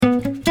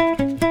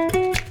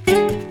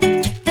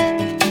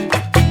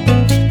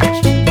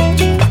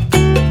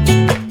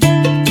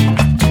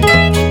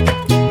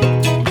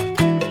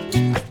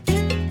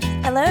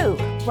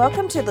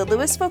to the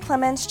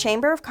Louisville-Clemmons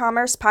Chamber of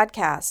Commerce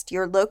podcast,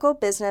 your local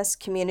business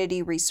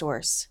community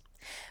resource.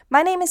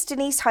 My name is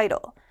Denise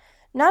Heidel.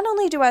 Not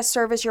only do I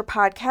serve as your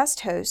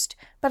podcast host,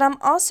 but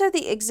I'm also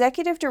the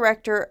executive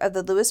director of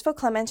the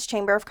Louisville-Clemmons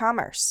Chamber of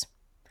Commerce.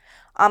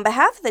 On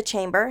behalf of the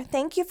Chamber,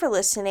 thank you for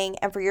listening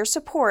and for your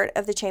support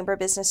of the Chamber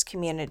business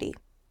community.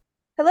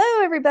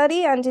 Hello,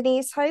 everybody. I'm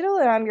Denise Heidel,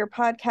 and I'm your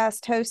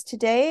podcast host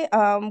today.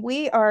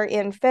 We are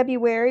in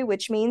February,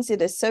 which means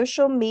it is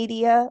Social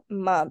Media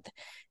Month.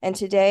 And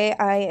today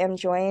I am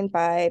joined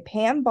by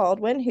Pam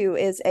Baldwin, who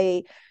is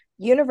a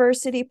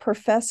university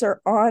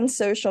professor on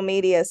social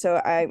media. So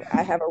I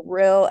have a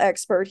real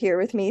expert here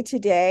with me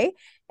today.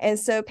 And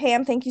so,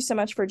 Pam, thank you so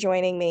much for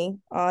joining me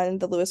on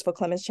the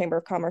Louisville-Clemmons Chamber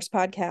of Commerce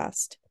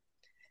podcast.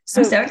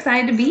 I'm so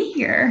excited to be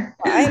here.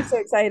 I am so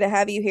excited to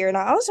have you here. And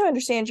I also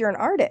understand you're an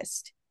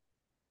artist.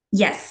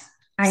 Yes,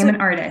 I am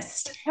an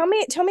artist. Tell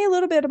me a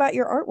little bit about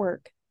your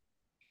artwork.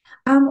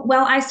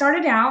 Well, I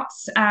started out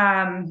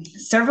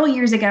several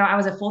years ago. I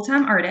was a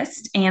full-time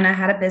artist and I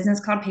had a business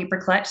called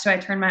Paper Clutch. So I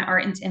turned my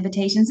art into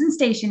invitations and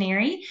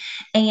stationery.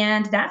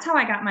 And that's how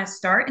I got my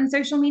start in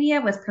social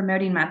media, was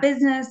promoting my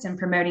business and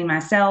promoting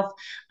myself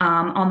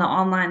on the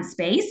online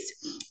space.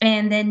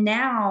 And then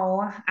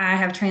now I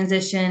have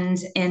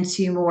transitioned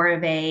into more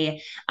of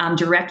a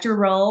director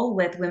role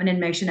with Women in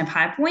Motion of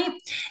High Point.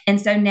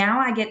 And so now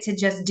I get to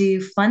just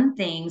do fun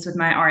things with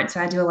my art. So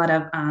I do a lot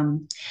of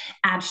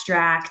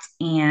abstract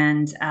and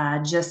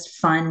just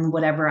fun,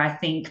 whatever I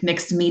think,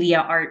 mixed media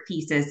art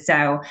pieces.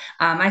 So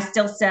I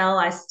still sell,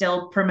 I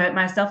still promote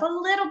myself a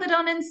little bit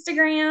on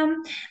Instagram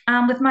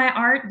with my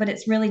art, but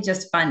it's really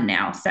just fun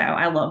now. So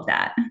I love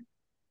that.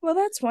 Well,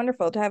 that's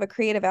wonderful to have a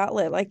creative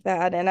outlet like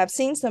that. And I've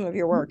seen some of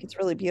your work. It's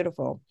really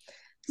beautiful.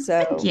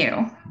 So thank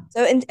you.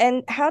 So,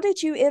 and how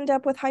did you end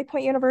up with High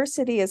Point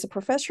University as a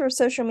professor of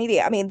social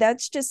media? I mean,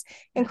 that's just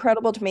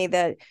incredible to me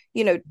that,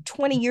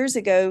 20 years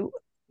ago,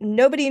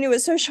 nobody knew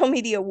what social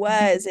media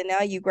was, and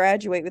now you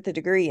graduate with a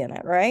degree in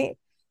it, right?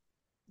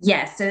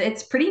 Yes, so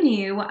it's pretty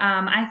new.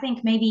 I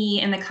think maybe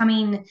in the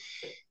coming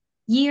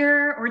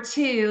year or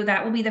two,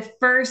 that will be the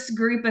first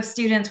group of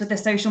students with a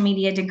social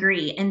media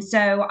degree. And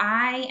so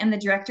I am the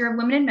director of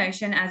Women in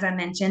Motion, as I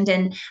mentioned,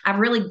 and I've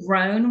really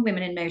grown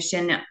Women in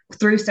Motion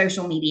through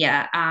social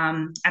media.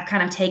 I've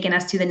kind of taken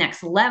us to the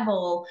next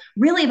level,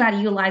 really by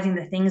utilizing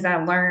the things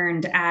I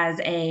learned as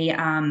a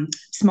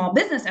small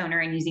business owner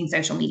and using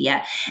social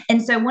media.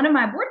 And so one of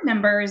my board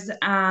members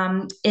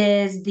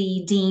is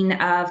the Dean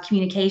of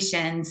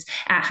Communications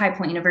at High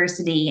Point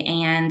University.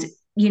 And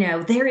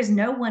there is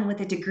no one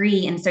with a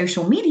degree in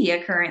social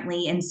media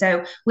currently. And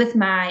so with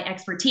my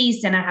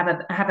expertise, and I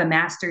have a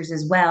master's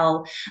as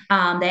well,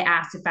 they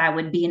asked if I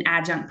would be an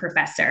adjunct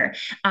professor.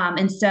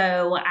 And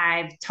so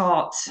I've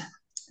taught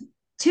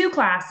 2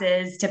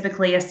 classes,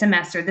 typically a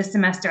semester. This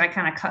semester, I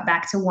kind of cut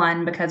back to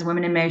 1 because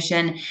Women in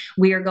Motion,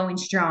 we are going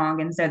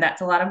strong. And so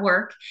that's a lot of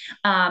work.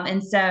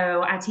 And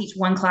so I teach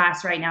 1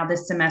 class right now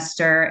this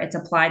semester. It's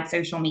applied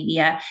social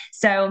media.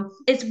 So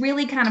it's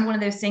really kind of one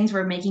of those things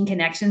where making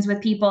connections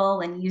with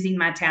people and using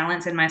my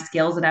talents and my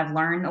skills that I've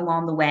learned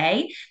along the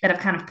way that have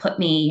kind of put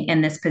me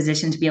in this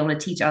position to be able to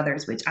teach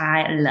others, which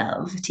I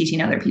love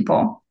teaching other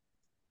people.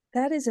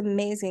 That is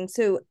amazing.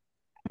 So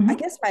I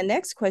guess my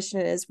next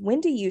question is,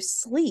 when do you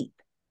sleep?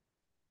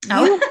 You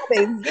have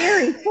a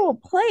very full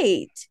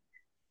plate.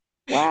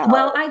 Wow.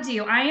 Well, I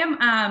do. I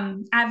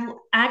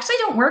actually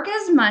don't work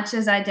as much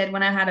as I did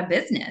when I had a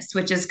business,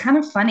 which is kind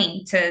of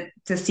funny to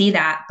see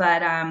that.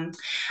 But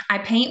I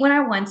paint when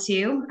I want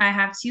to. I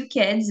have 2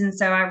 kids, and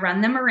so I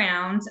run them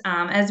around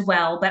as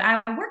well. But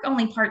I work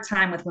only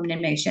part-time with Women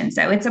in Motion.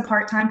 So it's a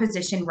part-time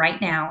position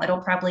right now.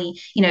 It'll probably,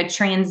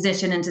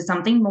 transition into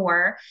something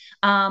more.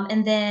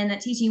 And then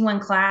teaching 1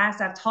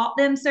 class, I've taught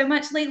them so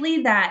much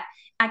lately that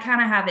I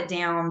kind of have it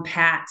down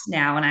pat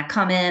now. And I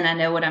come in, I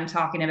know what I'm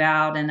talking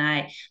about, and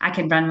I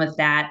can run with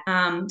that.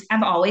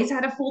 I've always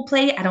had a full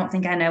plate. I don't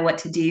think I know what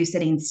to do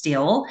sitting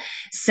still.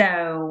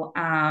 So,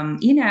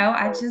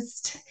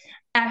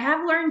 I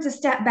have learned to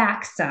step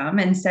back some.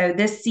 And so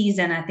this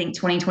season, I think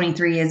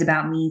 2023 is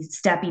about me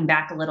stepping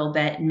back a little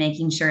bit and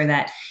making sure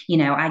that,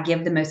 I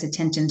give the most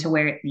attention to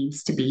where it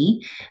needs to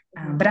be.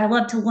 But I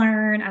love to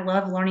learn. I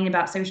love learning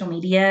about social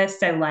media.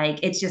 So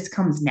it just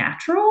comes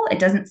natural. It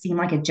doesn't seem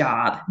like a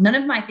job. None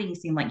of my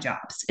things seem like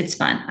jobs. It's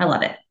fun. I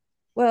love it.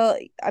 Well,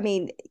 I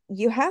mean,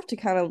 you have to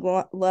kind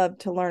of love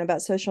to learn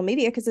about social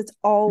media because it's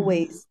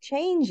always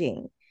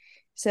changing.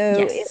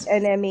 So, yes.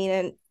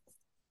 and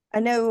I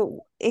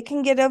know it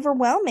can get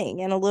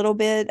overwhelming and a little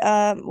bit,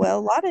 a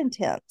lot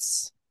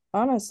intense,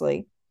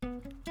 honestly.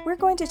 We're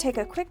going to take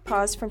a quick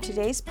pause from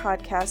today's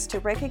podcast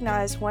to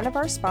recognize one of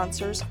our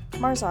sponsors,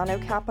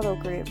 Marzano Capital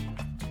Group.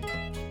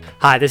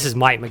 Hi, this is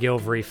Mike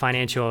McGilvery,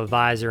 financial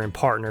advisor and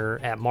partner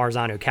at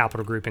Marzano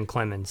Capital Group in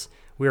Clemmons.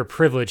 We are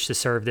privileged to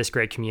serve this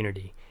great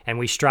community, and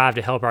we strive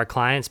to help our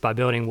clients by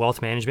building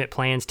wealth management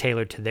plans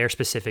tailored to their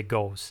specific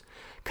goals.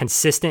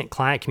 Consistent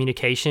client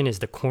communication is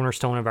the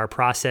cornerstone of our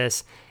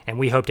process, and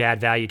we hope to add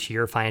value to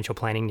your financial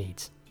planning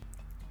needs.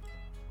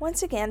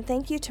 Once again,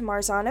 thank you to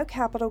Marzano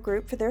Capital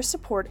Group for their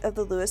support of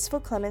the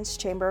Louisville-Clemmons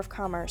Chamber of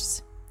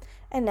Commerce.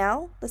 And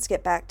now, let's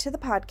get back to the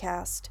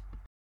podcast.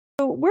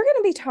 So we're going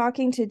to be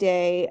talking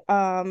today,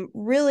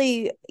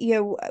 really,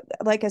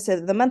 like I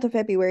said, the month of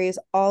February is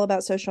all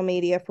about social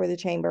media for the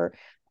Chamber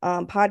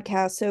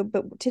podcast.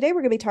 But today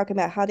we're going to be talking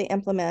about how to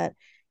implement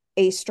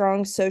a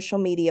strong social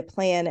media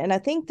plan. And I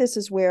think this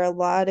is where a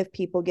lot of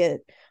people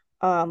get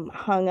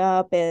hung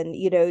up and,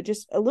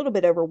 just a little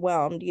bit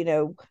overwhelmed,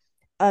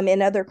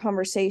 in other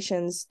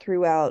conversations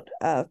throughout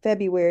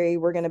February,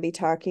 we're going to be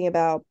talking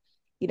about,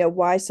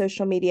 why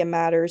social media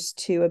matters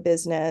to a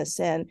business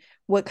and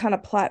what kind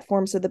of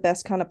platforms are the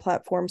best kind of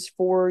platforms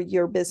for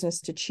your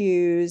business to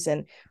choose,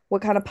 and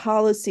what kind of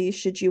policies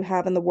should you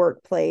have in the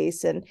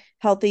workplace and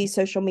healthy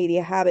social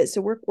media habits.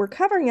 So we're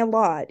covering a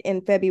lot in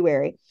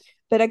February.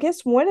 But I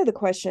guess one of the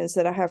questions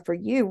that I have for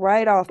you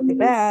right off the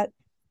bat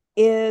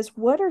is,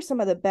 what are some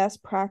of the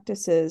best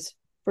practices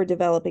for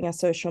developing a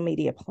social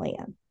media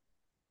plan?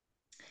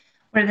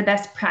 What are the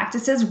best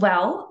practices?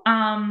 Well,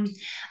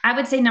 I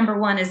would say number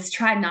one is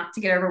try not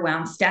to get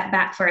overwhelmed. Step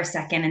back for a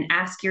second and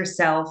ask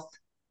yourself,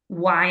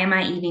 why am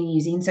I even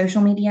using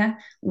social media?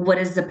 What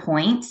is the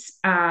point?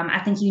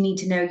 I think you need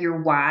to know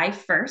your why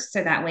first,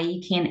 so that way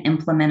you can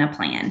implement a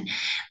plan.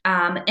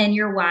 And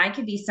your why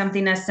could be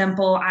something as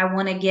simple: I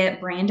want to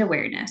get brand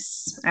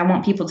awareness. I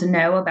want people to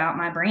know about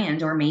my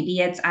brand. Or maybe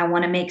it's, I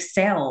want to make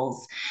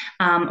sales.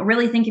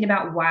 Really thinking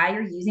about why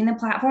you're using the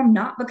platform,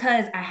 not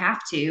because I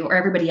have to or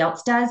everybody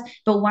else does,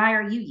 but why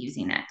are you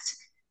using it?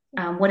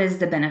 What is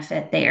the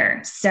benefit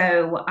there?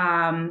 So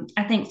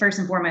I think first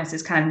and foremost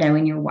is kind of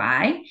knowing your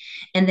why,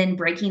 and then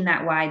breaking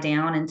that why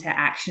down into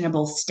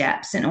actionable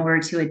steps in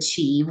order to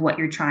achieve what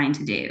you're trying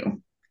to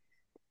do.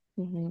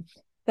 Mm-hmm.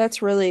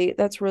 That's really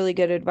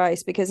good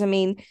advice, because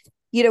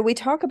we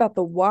talk about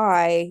the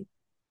why.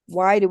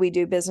 Why do we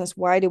do business?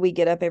 Why do we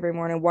get up every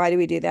morning? Why do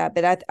we do that?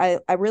 But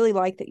I really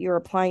like that you're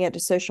applying it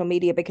to social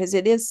media, because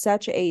it is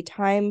such a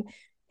time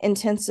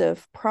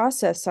intensive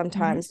process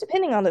sometimes,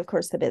 depending on, of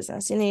course, the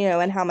business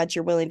and how much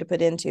you're willing to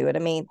put into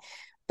it.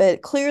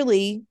 But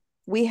clearly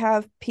we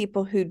have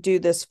people who do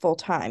this full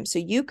time. So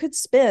you could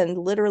spend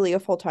literally a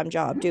full-time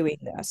job doing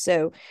this.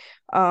 So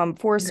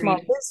for a small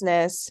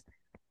business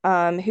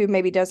who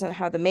maybe doesn't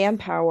have the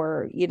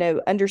manpower,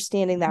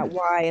 understanding that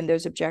why and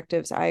those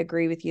objectives, I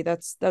agree with you.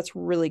 That's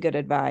really good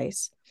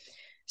advice.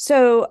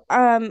 So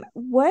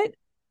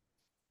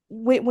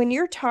when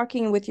you're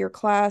talking with your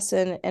class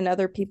and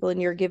other people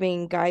and you're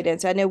giving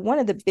guidance, I know one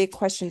of the big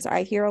questions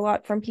I hear a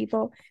lot from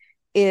people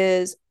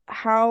is,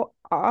 how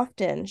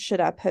often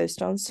should I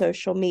post on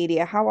social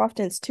media? How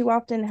often is too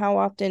often? How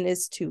often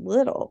is too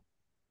little?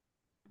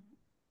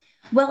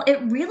 Well, it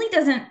really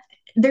doesn't,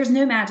 there's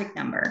no magic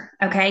number.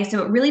 Okay.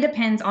 So it really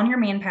depends on your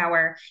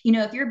manpower.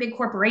 If you're a big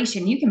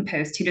corporation, you can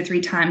post 2 to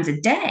 3 times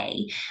a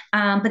day.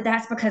 But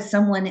that's because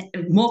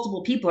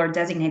multiple people are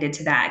designated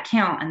to that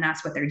account, and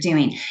that's what they're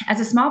doing. As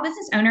a small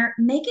business owner,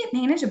 make it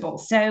manageable.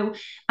 So,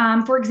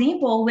 for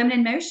example, Women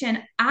in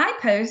Motion, I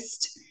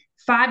post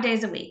 5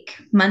 days a week,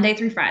 Monday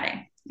through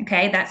Friday.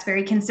 Okay, that's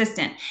very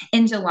consistent.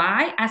 In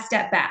July, I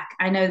step back.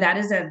 I know that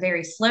is a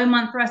very slow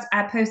month for us.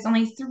 I post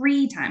only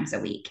 3 times a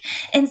week.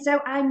 And so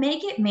I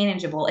make it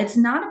manageable. It's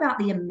not about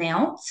the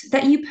amount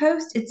that you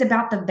post, it's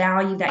about the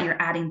value that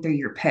you're adding through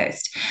your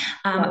post.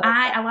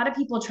 A lot of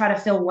people try to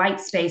fill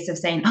white space of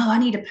saying, oh, I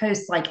need to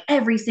post like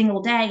every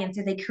single day. And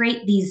so they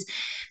create these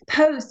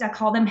posts. I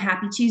call them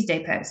Happy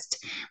Tuesday posts.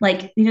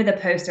 Like, the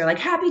posts are like,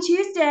 Happy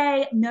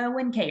Tuesday. No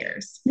one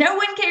cares. No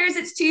one cares.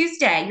 It's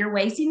Tuesday. You're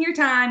wasting your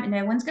time, and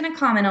no one's going to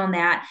comment on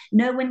that.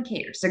 No one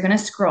cares. They're going to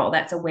scroll.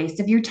 That's a waste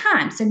of your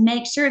time. So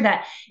make sure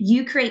that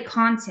you create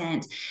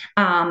content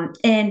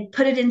and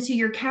put it into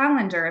your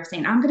calendar of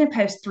saying, I'm going to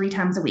post 3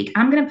 times a week.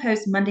 I'm going to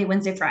post Monday,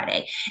 Wednesday,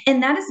 Friday.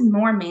 And that is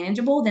more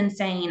manageable than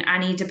saying I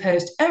need to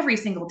post every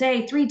single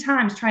day 3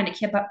 times, trying to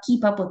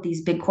keep up with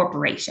these big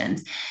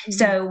corporations. Mm-hmm.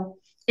 So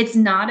it's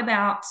not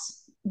about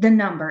the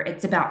number,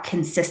 it's about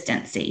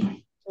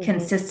consistency,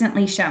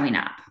 consistently showing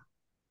up.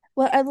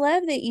 Well, I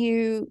love that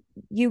you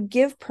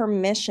give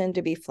permission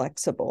to be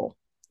flexible,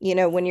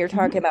 when you're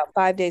talking about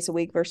 5 days a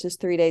week versus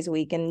 3 days a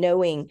week, and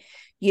knowing,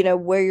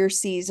 where your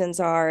seasons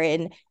are,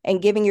 and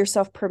giving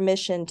yourself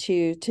permission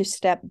to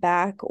step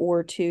back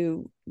or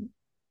to,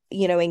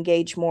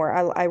 engage more.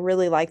 I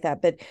really like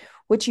that. But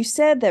what you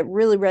said that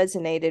really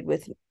resonated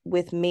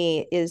with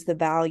me is the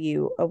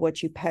value of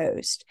what you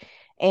post.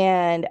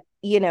 And,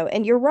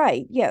 and you're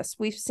right. Yes,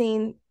 we've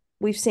seen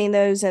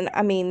those. And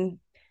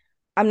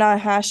I'm not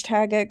a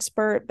hashtag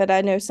expert, but I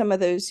know some of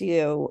those,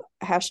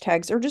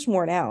 hashtags are just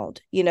worn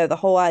out. The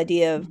whole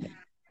idea of,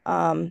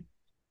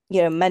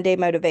 Monday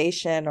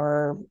motivation,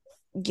 or,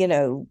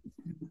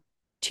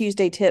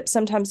 Tuesday tips.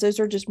 Sometimes those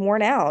are just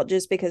worn out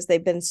just because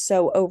they've been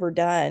so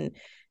overdone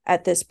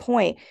at this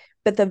point.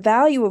 But the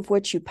value of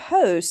what you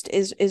post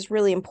is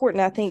really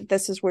important. I think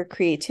this is where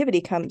creativity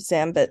comes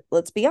in. But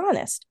let's be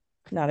honest,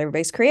 not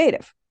everybody's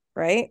creative,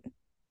 right?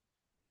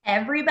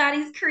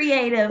 Everybody's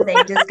creative. They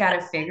just got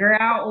to figure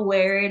out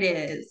where it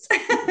is.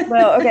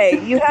 Well,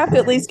 okay, you have to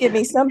at least give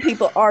me some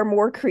people are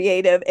more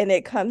creative and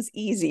it comes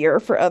easier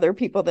for other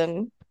people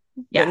than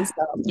Yeah.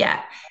 some.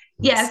 Yeah.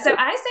 Yeah. So So,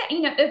 I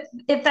say,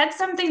 if that's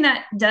something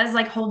that does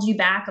like hold you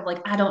back of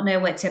like, I don't know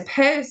what to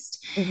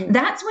post, mhm,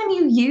 that's when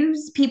you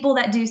use people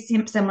that do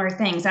similar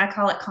things. I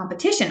call it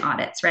competition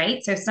audits,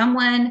 right? So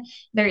someone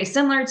very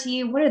similar to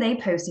you, what are they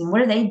posting?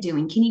 What are they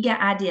doing? Can you get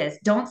ideas?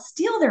 Don't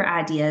steal their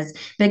ideas,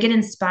 but get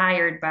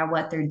inspired by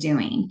what they're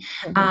doing.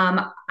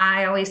 mhm,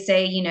 I always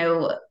say,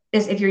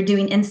 is if you're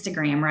doing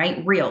Instagram,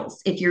 right?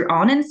 Reels. If you're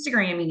on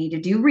Instagram, you need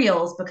to do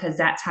reels because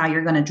that's how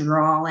you're going to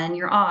draw in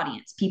your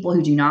audience, people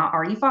who do not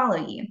already follow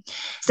you.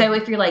 So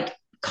if you're like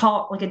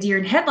caught like a deer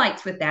in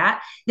headlights with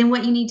that, then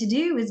what you need to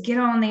do is get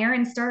on there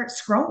and start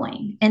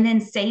scrolling and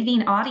then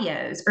saving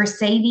audios or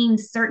saving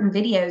certain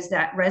videos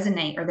that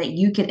resonate or that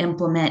you can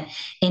implement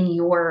in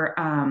your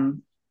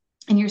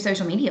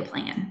social media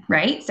plan,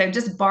 right? So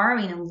just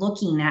borrowing and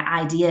looking at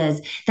ideas,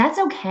 that's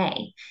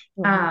okay.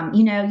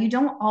 mhm. You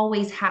don't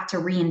always have to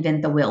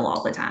reinvent the wheel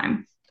all the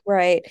time.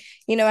 Right.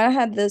 I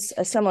had a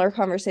similar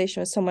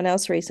conversation with someone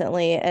else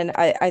recently, and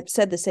I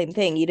said the same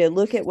thing.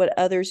 Look at what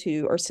others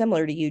who are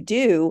similar to you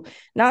do,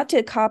 not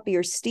to copy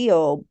or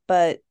steal,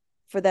 but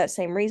for that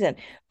same reason.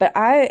 But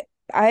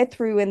I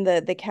threw in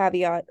the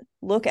caveat,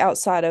 look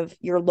outside of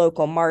your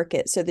local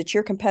market so that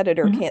your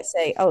competitor Mhm. can't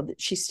say, oh,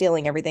 she's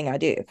stealing everything I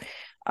do.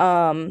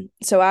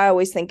 So I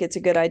always think it's a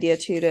good idea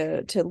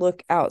too to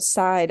look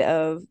outside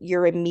of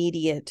your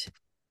immediate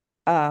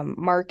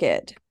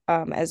market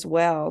as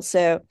well.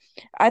 So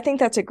I think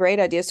that's a great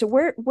idea. So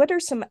what are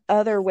some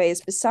other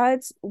ways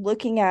besides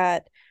looking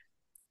at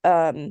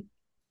um,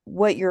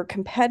 what your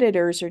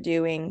competitors are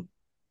doing?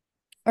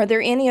 Are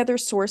there any other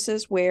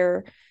sources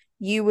where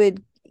you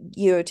would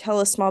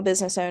tell a small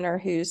business owner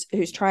who's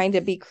trying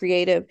to be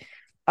creative,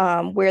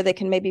 where they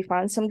can maybe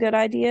find some good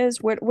ideas?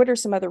 What are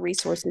some other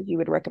resources you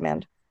would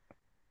recommend?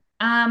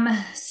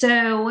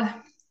 So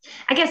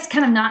I guess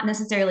kind of not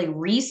necessarily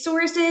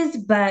resources,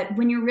 but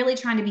when you're really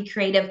trying to be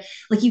creative,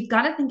 like you've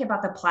got to think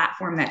about the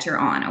platform that you're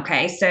on.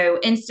 Okay. So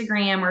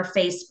Instagram or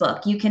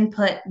Facebook, you can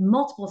put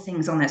multiple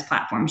things on those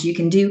platforms. You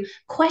can do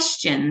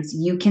questions,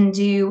 you can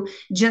do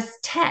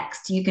just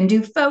text, you can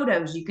do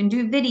photos, you can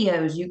do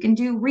videos, you can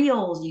do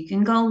reels, you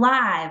can go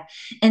live.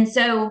 And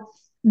so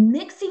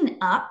mixing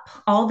up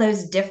all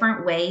those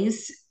different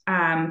ways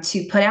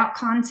to put out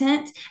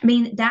content, I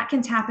mean, that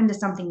can tap into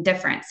something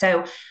different.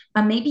 So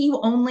maybe you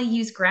only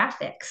use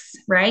graphics,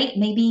 right?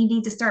 Maybe you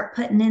need to start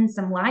putting in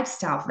some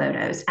lifestyle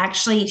photos,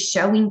 actually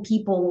showing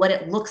people what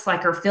it looks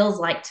like or feels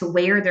like to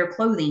wear their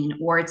clothing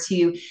or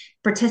to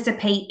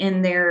participate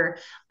in their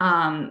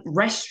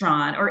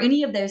restaurant or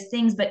any of those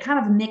things, but kind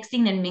of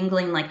mixing and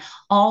mingling like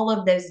all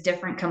of those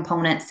different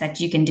components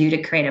that you can do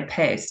to create a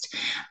post.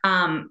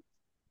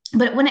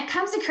 But when it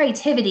comes to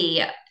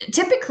creativity,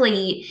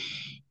 typically,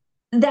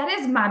 that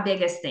is my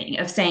biggest thing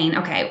of saying,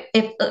 okay,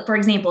 if, for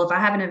example, if I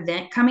have an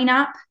event coming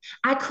up,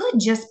 I could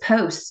just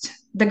post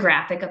the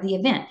graphic of the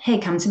event. Hey,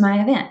 come to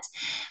my event.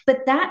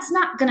 But that's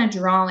not going to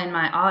draw in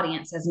my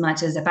audience as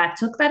much as if I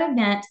took that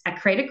event, I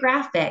create a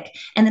graphic,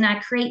 and then I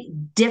create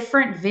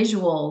different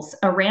visuals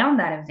around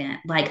that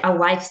event, like a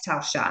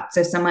lifestyle shot.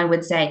 So someone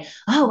would say,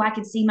 oh, I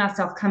could see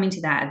myself coming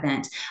to that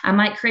event. I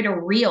might create a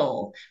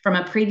reel from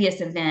a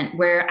previous event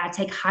where I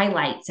take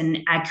highlights and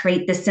I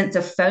create this sense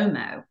of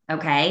FOMO.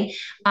 Okay.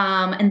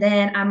 And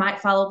then I might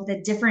follow with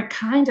a different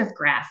kind of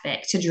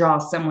graphic to draw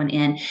someone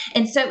in.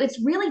 And so it's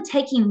really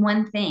taking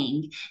one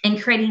thing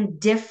and creating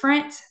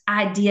different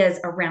ideas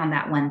around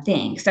that one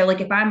thing. So,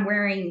 like if I'm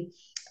wearing,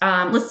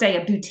 let's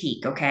say a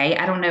boutique, okay?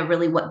 I don't know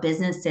really what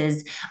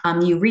businesses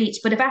you reach,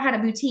 but if I had a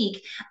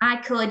boutique, I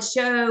could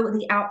show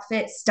the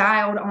outfit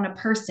styled on a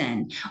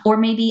person or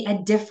maybe a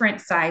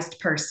different sized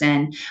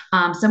person,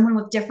 someone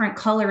with different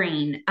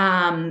coloring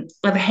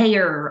of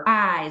hair,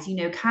 eyes,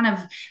 kind of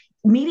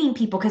meeting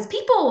people because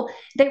people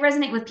they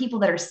resonate with people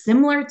that are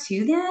similar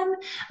to them,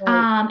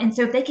 Right. and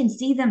so if they can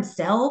see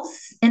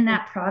themselves in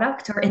that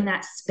product or in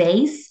that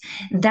space,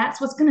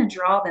 that's what's going to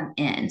draw them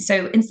in.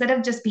 So instead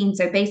of just being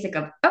so basic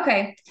of,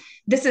 okay,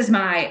 this is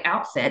my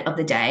outfit of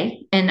the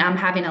day and I'm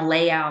having a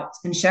layout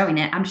and showing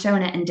it, I'm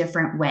showing it in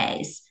different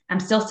ways.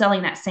 I'm still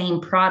selling that same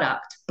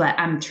product, but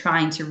I'm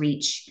trying to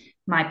reach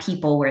my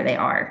people where they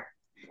are.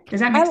 Does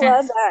that I make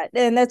love sense? that.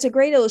 And that's a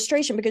great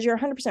illustration because you're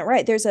 100%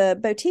 right. There's a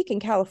boutique in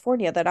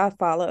California that I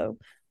follow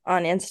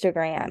on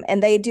Instagram,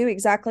 and they do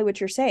exactly what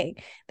you're saying.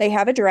 They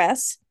have a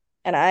dress,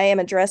 and I am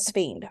a dress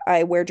fiend.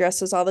 I wear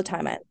dresses all the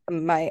time.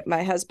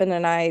 My husband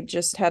and I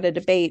just had a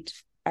debate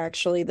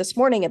actually this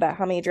morning about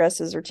how many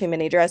dresses are too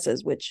many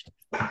dresses, which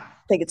I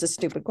think it's a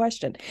stupid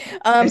question.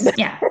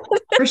 Yeah,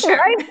 for sure.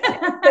 Right.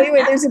 So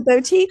anyway, there's a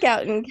boutique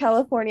out in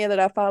California that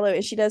I follow,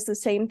 and she does the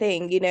same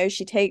thing.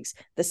 She takes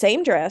the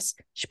same dress,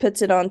 she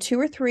puts it on two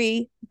or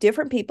three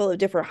different people of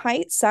different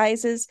heights,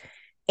 sizes,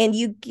 and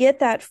you get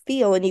that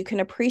feel and you can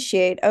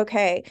appreciate,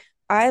 okay,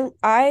 I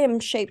am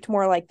shaped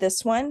more like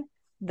this one.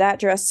 That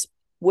dress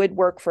would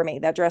work for me.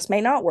 That dress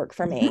may not work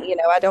for me.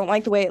 I don't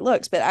like the way it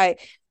looks, but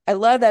I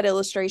love that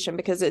illustration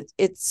because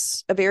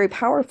it's a very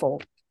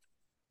powerful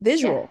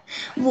visual.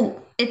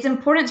 Well, it's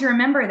important to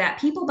remember that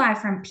people buy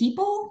from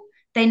people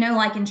they know,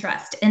 like, and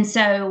trust. And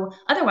so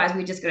otherwise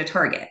we just go to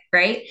Target,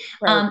 right?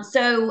 Right.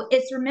 So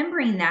it's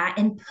remembering that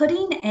and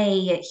putting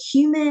a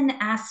human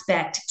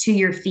aspect to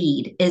your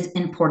feed is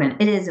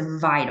important. It is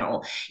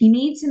vital. You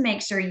need to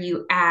make sure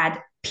you add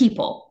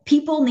people.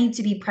 People need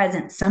to be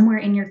present somewhere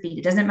in your feed.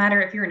 It doesn't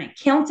matter if you're an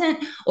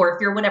accountant or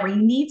if you're whatever.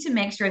 You need to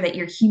make sure that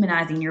you're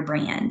humanizing your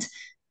brand.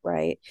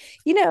 Right.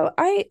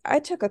 I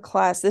took a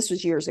class, this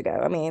was years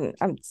ago. I mean,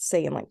 I'm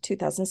saying like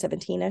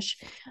 2017-ish.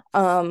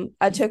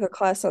 I took a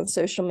class on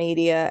social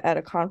media at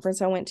a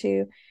conference I went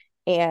to,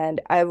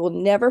 and I will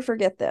never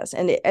forget this.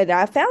 And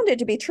I found it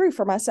to be true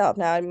for myself.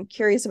 Now I'm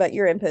curious about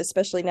your input,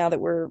 especially now that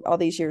we're all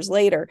these years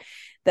later,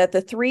 that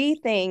the three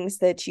things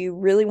that you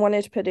really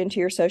wanted to put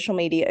into your social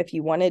media if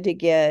you wanted to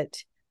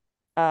get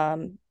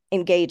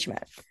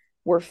engagement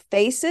were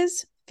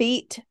faces,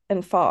 feet,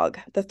 and fog,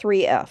 the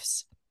three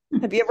F's.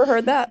 Have you ever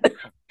heard that?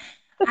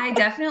 I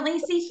definitely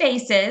see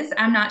faces.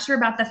 I'm not sure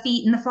about the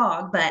feet in the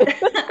fog, but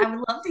I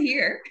would love to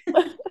hear.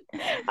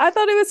 I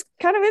thought it was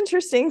kind of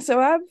interesting.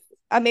 So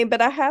but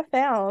I have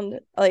found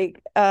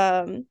like,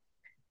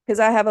 because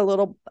I have a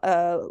little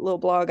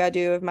blog I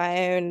do of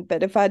my own,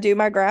 but if I do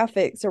my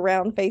graphics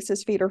around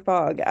faces, feet, or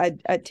fog,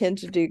 I tend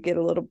to do get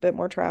a little bit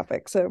more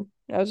traffic. So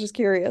I was just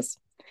curious.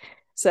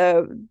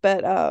 So,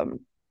 but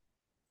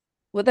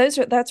well,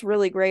 that's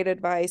really great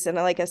advice. And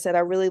like I said, I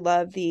really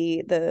love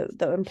the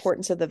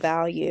importance of the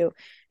value,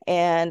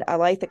 and I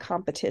like the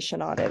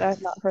competition on it.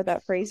 I've not heard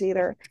that phrase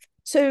either.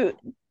 So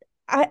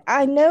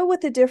I know what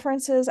the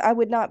difference is. I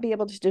would not be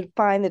able to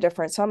define the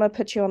difference. So I'm going to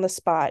put you on the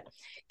spot.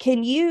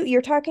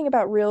 You're talking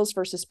about reels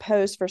versus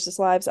posts versus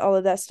lives, all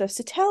of that stuff.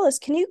 So tell us,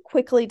 can you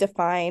quickly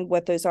define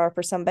what those are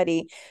for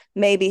somebody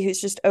maybe who's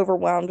just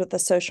overwhelmed with the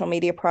social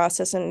media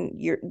process, and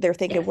they're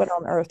thinking, what Yes.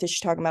 on earth is she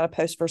talking about, a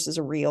post versus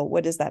a reel?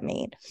 What does that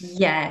mean?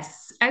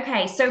 Yes.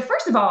 Okay. So,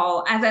 first of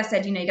all, as I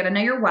said, you got to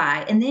know your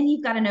why, and then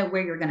you've got to know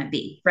where you're going to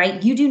be,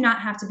 right? You do not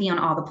have to be on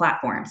all the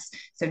platforms.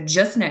 So,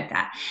 just note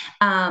that.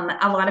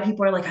 A lot of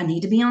people are like, I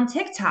need to be on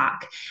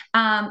TikTok.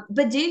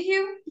 But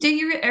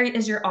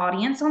is your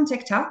audience on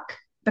TikTok?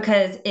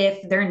 Because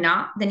if they're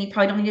not, then you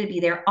probably don't need to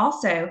be there.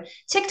 Also,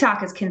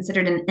 TikTok is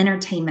considered an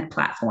entertainment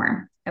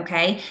platform.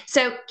 Okay.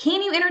 So,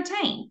 can you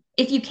entertain?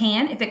 If you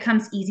can, if it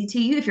comes easy to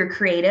you, if you're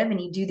creative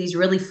and you do these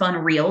really fun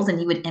reels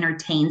and you would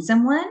entertain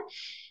someone,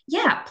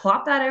 yeah,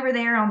 plop that over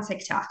there on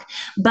TikTok.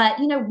 But,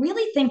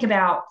 really think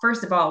about,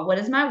 first of all, what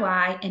is my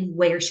why and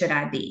where should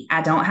I be?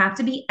 I don't have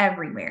to be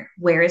everywhere.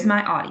 Where is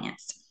my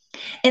audience?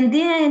 And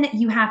then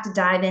you have to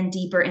dive in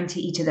deeper into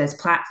each of those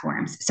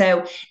platforms.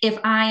 So if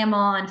I am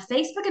on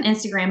Facebook and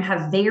Instagram,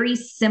 have very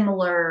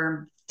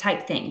similar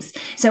type things.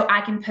 So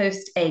I can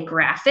post a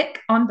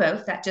graphic on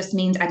both. That just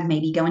means I'd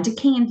maybe go into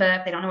Canva.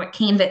 If they don't know what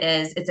Canva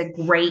is, it's a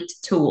great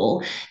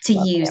tool to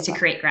Love use to Canva.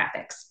 create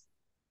graphics.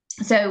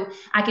 So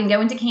I can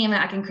go into Canva,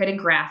 I can create a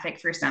graphic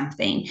for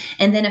something,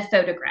 and then a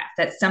photograph.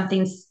 That's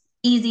something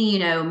easy,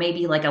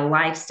 maybe like a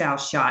lifestyle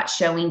shot,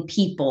 showing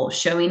people,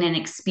 showing an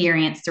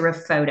experience through a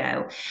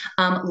photo.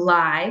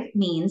 Live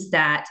means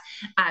that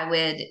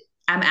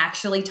I'm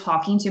actually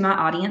talking to my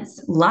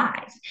audience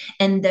live.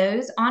 And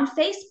those on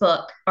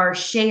Facebook are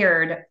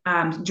shared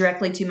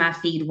directly to my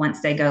feed once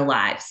they go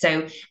live.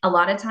 So a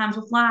lot of times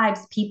with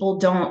lives, people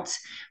don't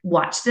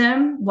watch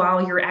them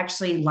while you're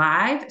actually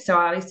live. So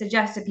I always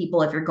suggest to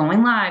people, if you're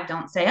going live,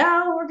 don't say,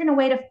 oh, we're going to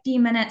wait a few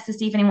minutes to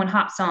see if anyone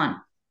hops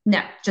on. No,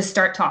 just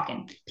start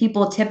talking.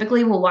 People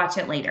typically will watch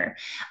it later.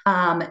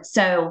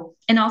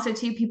 And also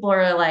too, people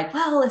are like,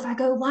 well, if I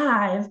go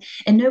live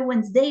and no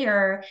one's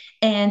there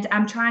and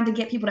I'm trying to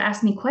get people to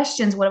ask me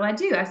questions, what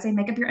do? I say,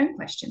 make up your own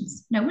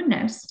questions. No one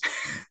knows.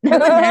 No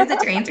one knows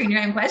that you're answering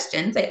your own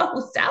question. Say,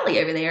 oh, Sally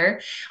over there,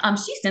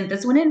 she sent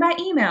this one in by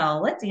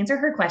email. Let's answer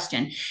her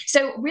question.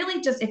 So really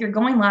just, if you're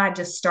going live,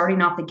 just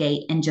starting off the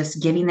gate and just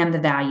giving them the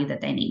value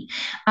that they need.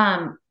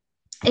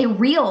 A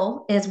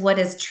reel is what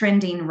is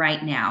trending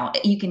right now.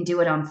 You can do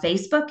it on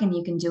Facebook and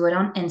you can do it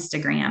on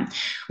Instagram.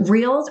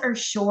 Reels are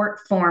short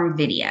form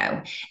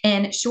video,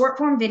 and short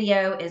form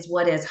video is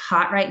what is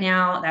hot right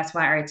now. That's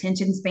why our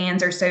attention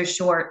spans are so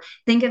short.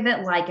 Think of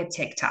it like a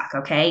TikTok.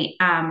 Okay.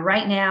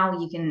 Right now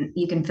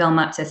you can film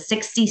up to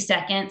 60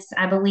 seconds,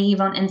 I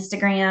believe, on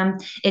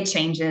Instagram. It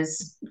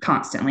changes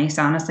constantly.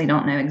 So I honestly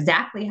don't know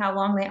exactly how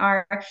long they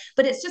are,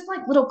 but it's just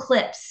like little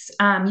clips.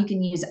 You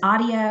can use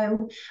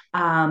audio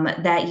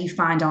that you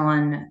find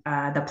on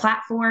the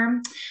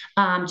platform.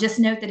 Just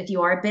note that if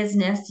you are a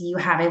business, you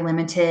have a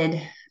limited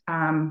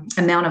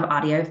amount of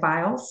audio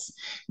files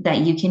that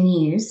you can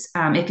use.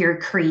 If you're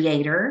a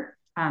creator,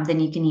 then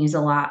you can use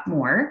a lot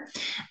more.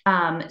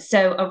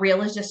 So a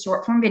reel is just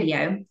short form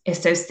video. It's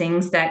those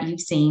things that you've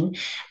seen.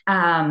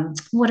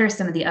 What are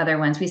some of the other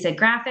ones? We said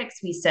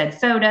graphics, we said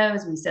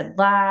photos, we said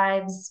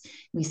lives,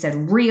 we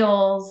said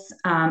reels.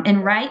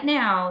 And right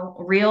now,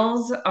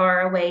 reels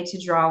are a way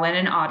to draw in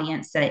an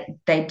audience that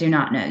they do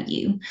not know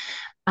you.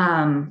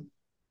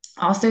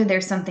 Also,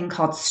 there's something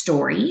called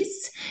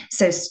stories.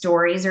 So,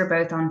 stories are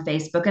both on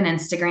Facebook and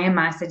Instagram.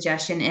 My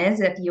suggestion is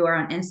if you are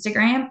on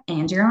Instagram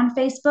and you're on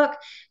Facebook,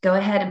 go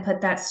ahead and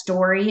put that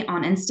story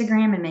on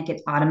Instagram and make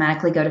it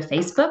automatically go to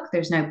Facebook.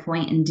 There's no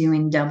point in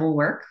doing double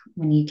work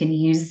when you can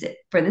use it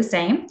for the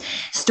same.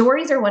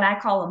 Stories are what I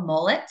call a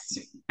mullets.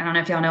 I don't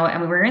know if y'all know it. I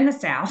mean, we're in the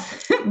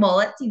South.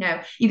 Mullets,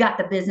 you got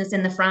the business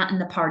in the front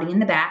and the party in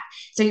the back.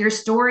 So, your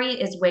story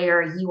is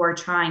where you are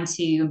trying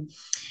to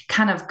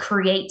kind of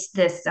create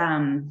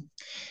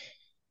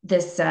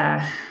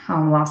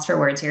I'm lost for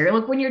words here.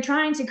 Look, when you're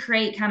trying to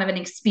create kind of an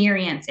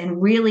experience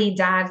and really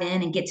dive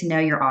in and get to know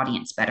your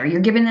audience better,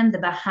 you're giving them the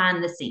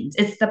behind the scenes.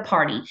 It's the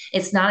party.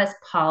 It's not as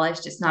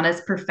polished. It's not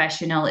as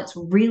professional. It's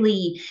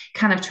really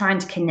kind of trying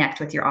to connect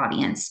with your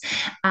audience.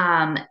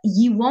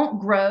 You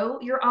won't grow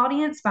your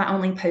audience by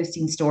only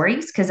posting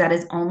stories because that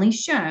is only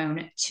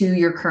shown to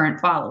your current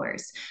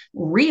followers.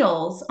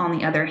 Reels, on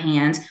the other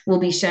hand, will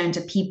be shown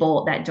to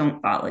people that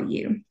don't follow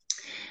you.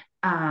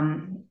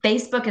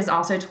 Facebook is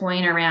also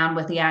toying around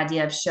with the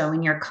idea of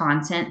showing your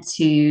content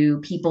to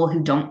people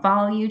who don't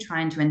follow you,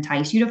 trying to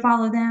entice you to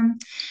follow them.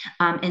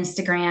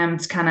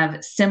 Instagram's kind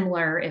of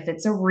similar if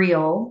it's a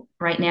reel.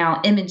 Right now,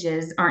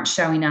 images aren't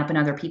showing up in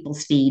other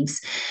people's feeds.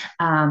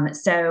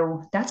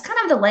 So that's kind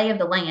of the lay of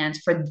the land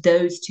for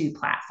those two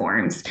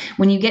platforms.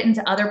 When you get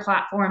into other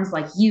platforms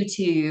like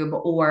YouTube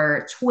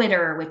or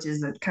Twitter, which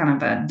is kind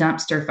of a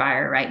dumpster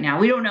fire right now,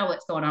 we don't know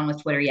what's going on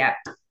with Twitter yet.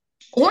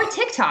 Or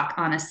TikTok,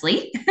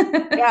 honestly.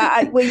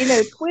 Yeah,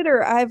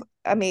 Twitter,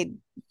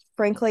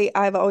 frankly,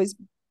 I've always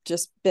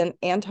just been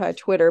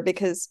anti-Twitter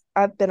because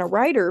I've been a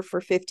writer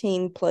for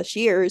 15 plus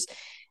years,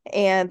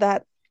 and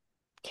that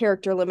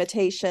character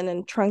limitation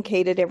and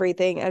truncated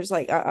everything. I was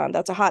like,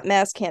 that's a hot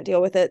mess, can't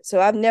deal with it. So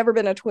I've never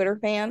been a Twitter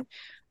fan.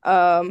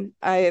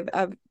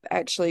 I've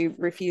actually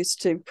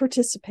refused to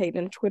participate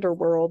in Twitter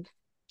world.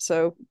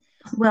 So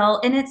well,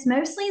 and it's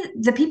mostly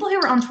the people who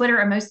are on Twitter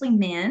are mostly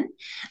men.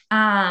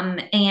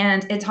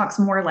 And it talks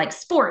more like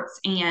sports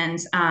and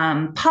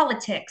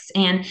politics.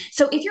 And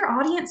so if your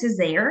audience is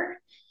there,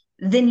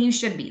 then you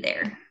should be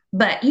there.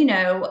 But,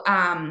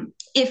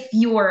 if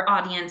your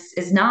audience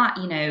is not,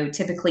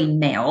 typically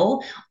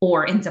male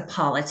or into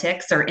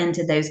politics or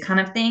into those kind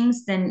of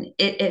things, then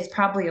it's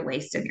probably a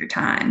waste of your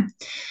time.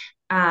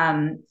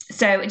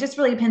 So it just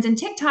really depends. And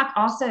TikTok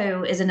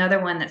also is another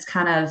one that's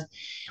kind of,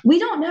 we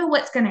don't know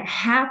what's going to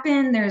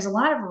happen. There's a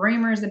lot of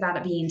rumors about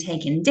it being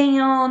taken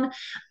down.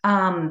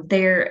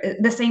 They're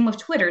the same with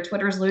Twitter.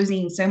 Twitter's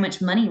losing so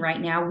much money right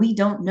now. We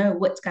don't know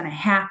what's going to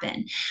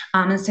happen.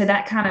 And so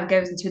that kind of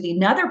goes into the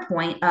another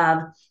point of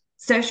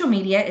social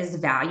media is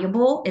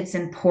valuable. It's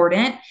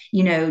important,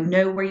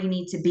 know where you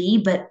need to be,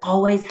 but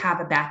always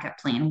have a backup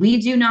plan. We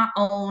do not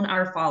own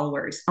our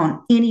followers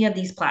on any of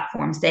these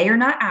platforms. They are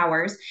not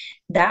ours.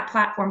 That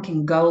platform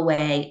can go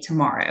away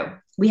tomorrow.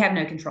 We have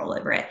no control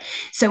over it.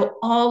 So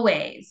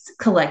always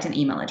collect an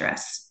email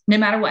address, no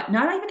matter what.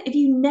 Not even if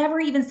you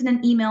never even send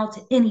an email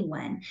to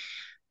anyone,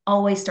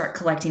 always start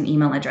collecting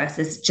email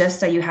addresses just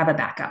so you have a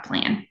backup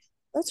plan.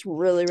 That's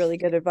really, really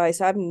good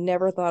advice. I've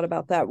never thought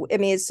about that. I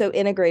mean, it's so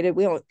integrated.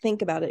 We don't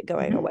think about it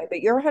going away,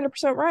 but you're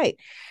 100% right.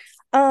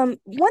 One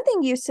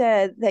thing you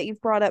said that you've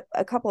brought up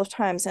a couple of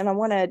times, and I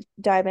want to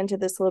dive into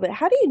this a little bit.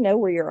 How do you know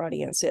where your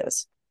audience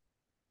is?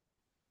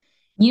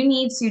 You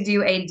need to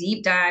do a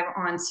deep dive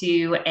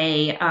onto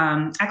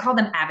I call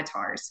them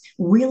avatars,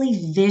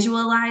 really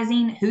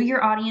visualizing who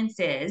your audience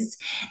is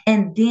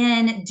and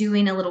then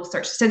doing a little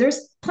search. So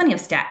there's plenty of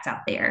stats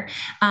out there.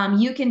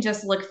 You can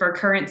just look for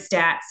current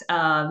stats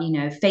of,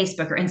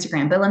 Facebook or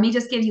Instagram, but let me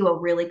just give you a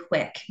really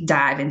quick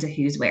dive into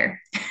who's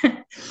where.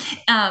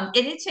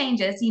 It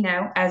changes,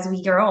 as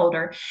we grow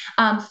older.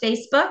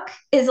 Facebook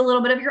is a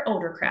little bit of your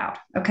older crowd.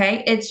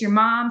 Okay. It's your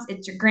moms,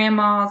 it's your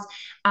grandmas.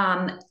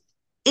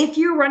 If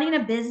you're running a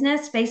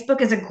business, Facebook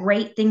is a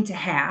great thing to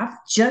have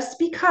just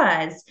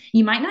because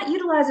you might not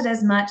utilize it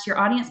as much. Your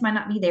audience might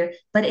not be there,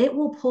 but it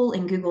will pull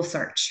in Google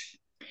search.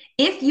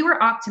 If you are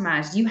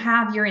optimized, you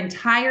have your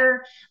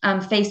entire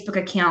Facebook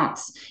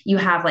accounts, you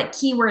have like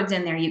keywords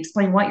in there, you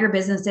explain what your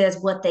business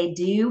is, what they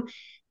do,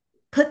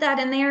 put that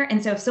in there.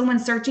 And so if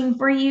someone's searching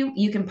for you,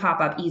 you can pop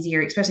up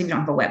easier, especially if you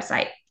don't have a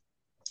website.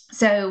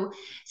 So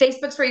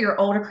Facebook's for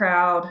your older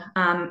crowd,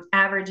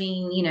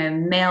 averaging,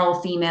 male,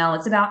 female.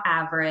 It's about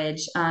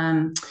average.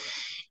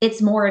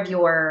 It's more of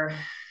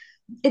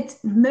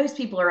most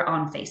people are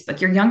on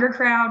Facebook. Your younger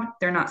crowd,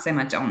 they're not so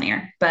much on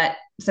there, but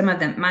some of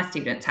them, my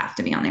students have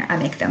to be on there. I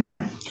make them.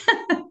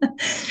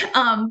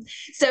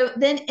 So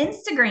then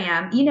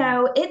Instagram,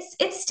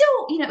 it's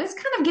still, it's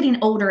kind of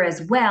getting older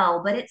as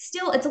well, but it's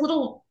a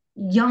little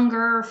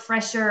younger,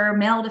 fresher,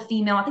 male to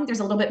female. I think there's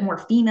a little bit more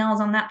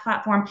females on that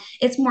platform.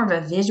 It's more of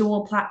a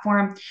visual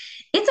platform.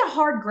 It's a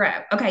hard grow.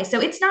 Okay. So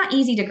it's not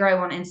easy to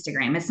grow on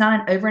Instagram. It's not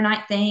an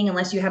overnight thing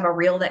unless you have a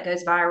reel that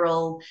goes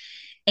viral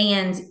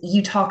and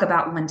you talk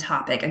about one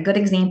topic. A good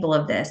example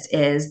of this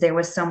is there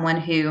was someone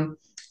who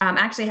I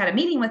actually had a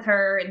meeting with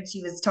her, and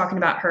she was talking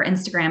about her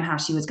Instagram, how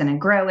she was going to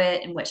grow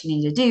it and what she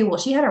needed to do. Well,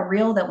 she had a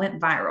reel that went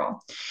viral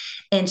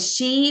and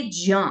she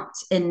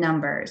jumped in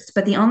numbers.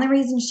 But the only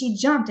reason she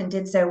jumped and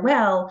did so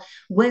well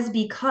was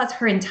because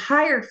her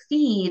entire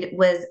feed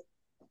was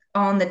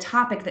on the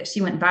topic that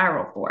she went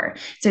viral for.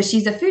 So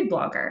she's a food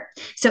blogger.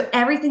 So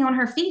everything on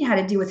her feed had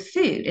to do with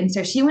food. And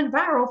so she went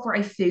viral for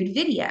a food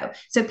video.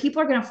 So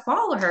people are going to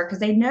follow her because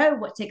they know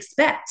what to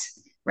expect,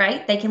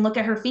 right? They can look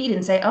at her feed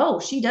and say,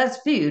 oh, she does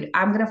food.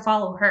 I'm going to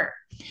follow her.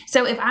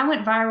 So if I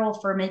went viral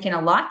for making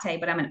a latte,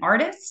 but I'm an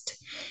artist,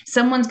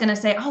 someone's going to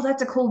say, oh,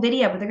 that's a cool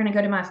video. But they're going to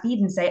go to my feed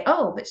and say,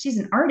 oh, but she's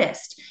an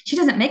artist. She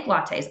doesn't make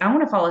lattes. I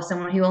want to follow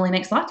someone who only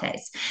makes lattes.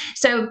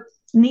 So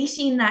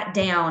niching that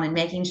down and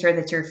making sure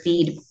that your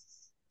feed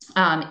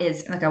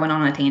is like, I went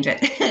on a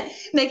tangent,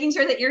 making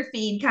sure that your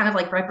feed kind of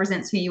like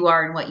represents who you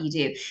are and what you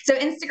do. So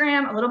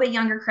Instagram, a little bit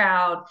younger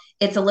crowd.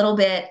 It's a little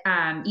bit,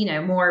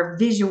 more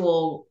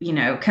visual,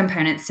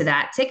 components to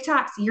that.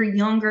 TikTok's your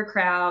younger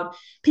crowd.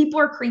 People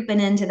are creeping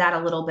into that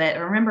a little bit.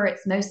 Remember,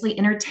 it's mostly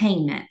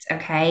entertainment.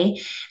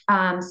 Okay.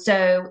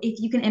 So if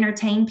you can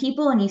entertain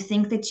people and you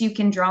think that you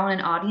can draw in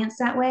an audience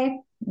that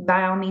way,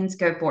 by all means,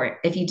 go for it.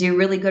 If you do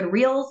really good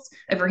reels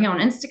over here on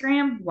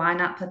Instagram, why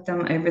not put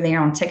them over there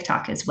on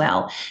TikTok as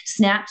well?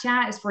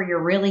 Snapchat is for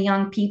your really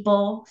young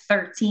people,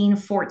 13,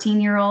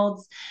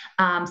 14-year-olds.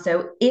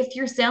 So if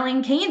you're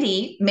selling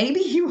candy, maybe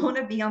you want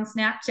to be on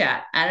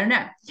Snapchat. I don't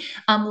know.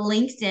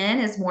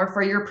 LinkedIn is more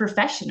for your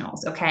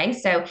professionals. Okay.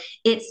 So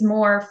it's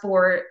more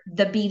for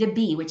the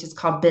B2B, which is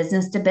called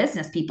business to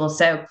business people.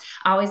 So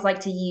I always like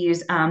to use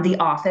The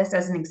Office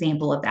as an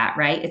example of that,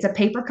 right? It's a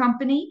paper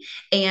company,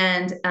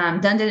 and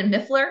Dundon and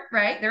Miffler,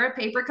 right? They're a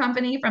paper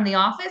company from The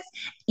Office.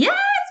 Yes,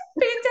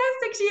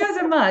 fantastic. She has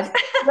a mug.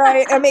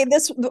 Right. I mean,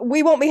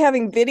 we won't be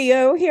having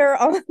video here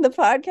on the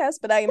podcast,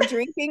 but I am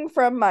drinking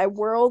from my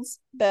world's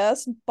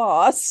best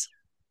boss,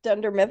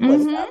 Dunder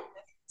Mifflin. Mm-hmm.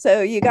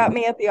 So you got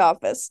me at The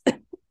Office.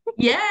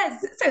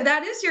 Yes. So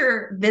that is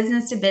your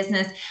business to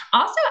business.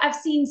 Also, I've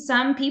seen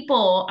some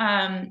people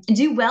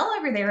do well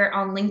over there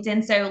on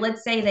LinkedIn. So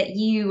let's say that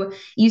you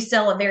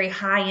sell a very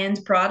high end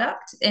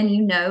product, and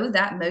you know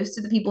that most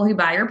of the people who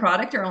buy your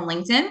product are on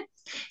LinkedIn.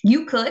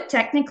 You could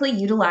technically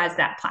utilize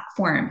that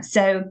platform.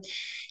 So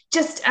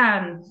just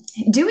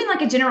doing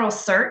like a general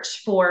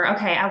search for,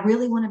 okay, I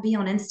really want to be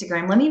on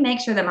Instagram. Let me make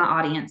sure that my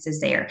audience is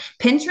there.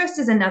 Pinterest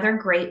is another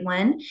great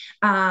one.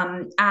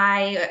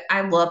 I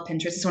love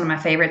Pinterest. It's one of my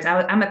favorites.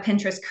 I'm a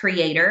Pinterest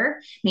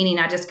creator, meaning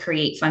I just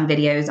create fun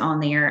videos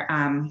on there.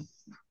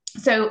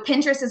 So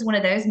Pinterest is one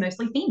of those,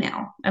 mostly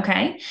female.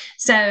 Okay.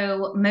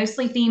 So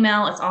mostly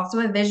female. It's also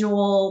a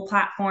visual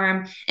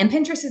platform. And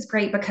Pinterest is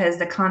great because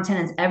the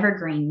content is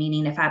evergreen,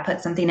 meaning if I put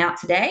something out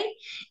today,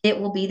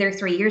 it will be there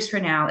 3 years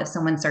from now if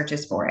someone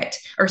searches for it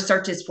or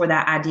searches for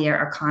that idea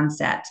or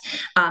concept.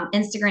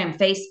 Instagram,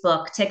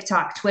 Facebook,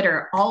 TikTok,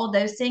 Twitter, all of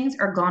those things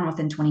are gone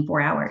within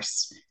 24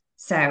 hours.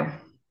 So,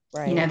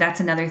 Right. that's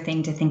another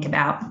thing to think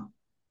about.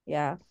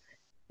 Yeah.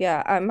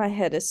 Yeah, my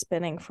head is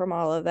spinning from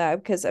all of that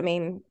because, I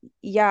mean,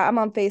 yeah, I'm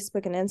on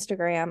Facebook and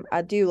Instagram.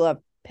 I do love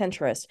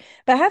Pinterest,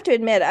 but I have to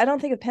admit, I don't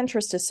think of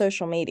Pinterest as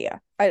social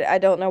media. I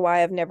don't know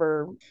why I've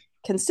never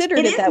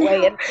considered it that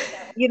way.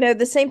 And,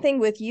 the same thing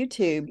with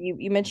YouTube.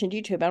 You mentioned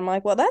YouTube, and I'm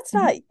like, well, that's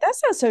not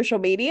social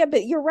media,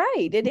 but you're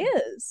right, it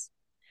is.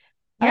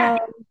 Yeah.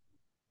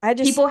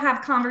 People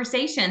have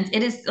conversations.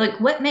 It is like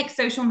what makes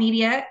social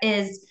media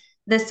is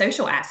the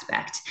social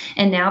aspect.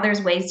 And now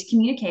there's ways to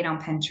communicate on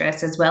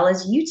Pinterest as well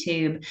as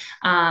YouTube,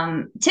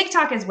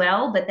 TikTok as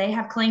well, but they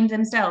have claimed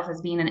themselves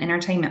as being an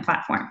entertainment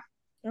platform.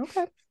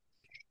 Okay.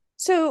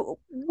 So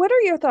what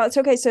are your thoughts?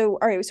 Okay, so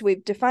all right, so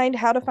we've defined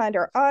how to find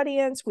our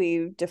audience.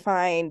 We've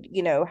defined,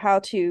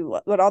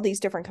 what all these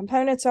different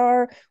components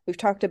are. We've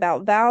talked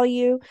about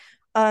value.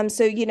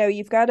 So,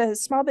 you've got a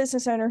small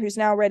business owner who's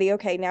now ready.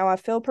 Okay, now I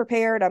feel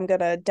prepared. I'm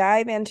going to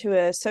dive into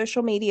a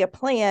social media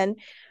plan.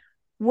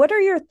 What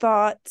are your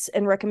thoughts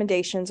and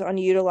recommendations on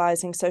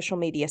utilizing social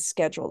media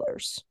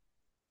schedulers?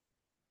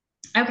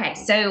 Okay,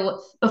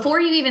 so before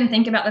you even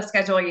think about the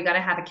scheduler, you got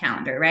to have a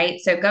calendar, right?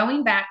 So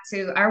going back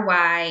to our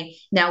why,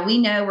 now we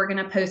know we're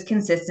going to post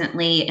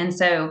consistently. And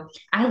so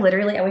I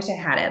wish I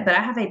had it, but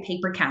I have a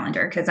paper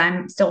calendar because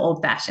I'm still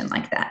old fashioned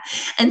like that.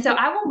 And so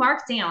I will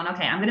mark down,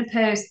 okay, I'm going to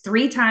post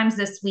 3 times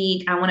this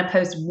week. I want to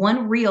post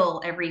 1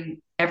 reel every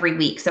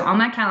week. So on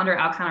my calendar,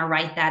 I'll kind of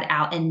write that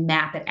out and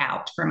map it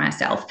out for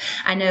myself.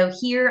 I know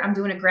here I'm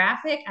doing a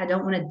graphic. I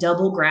don't want to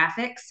double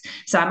graphics.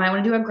 So I might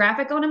want to do a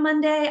graphic on a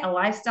Monday, a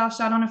lifestyle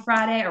shot on a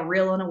Friday, a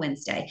reel on a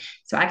Wednesday.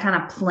 So I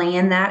kind of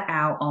plan that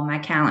out on my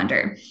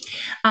calendar.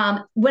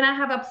 When I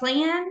have a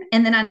plan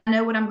and then I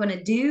know what I'm going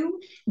to do,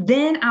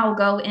 then I'll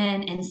go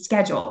in and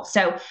schedule.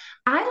 So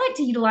I like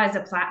to utilize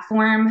a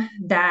platform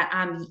that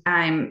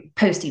I'm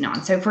posting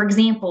on. So for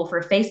example,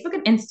 for Facebook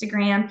and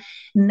Instagram,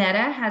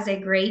 Meta has a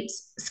great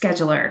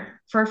scheduler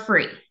for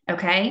free.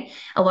 Okay.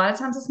 A lot of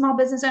times as small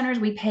business owners,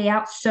 we pay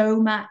out so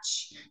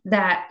much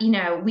that,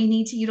 we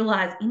need to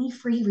utilize any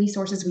free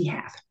resources we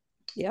have.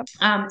 Yep.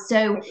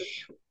 So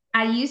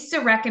I used to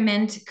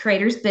recommend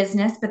Creators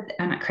Business, but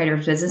not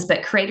Creator's Business,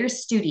 but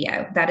Creator's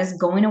Studio. That is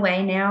going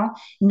away now.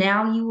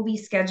 Now you will be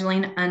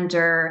scheduling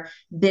under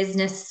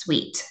Business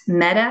Suite,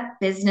 Meta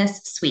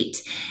Business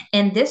Suite.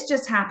 And this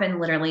just happened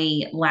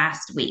literally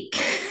last week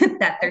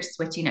that they're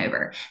switching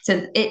over.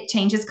 So it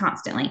changes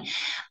constantly.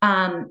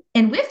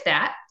 And with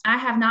that, I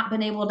have not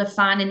been able to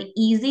find an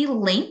easy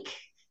link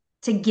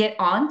to get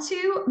onto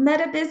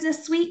Meta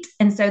Business Suite.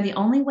 And so the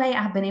only way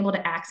I've been able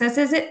to access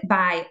is it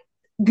by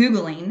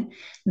Googling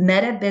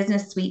Meta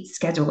Business Suite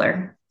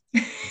Scheduler.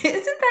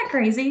 Isn't that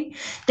crazy?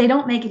 They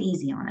don't make it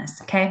easy on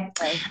us. Okay.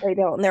 No, they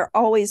don't. And they're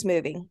always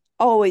moving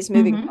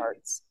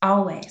parts.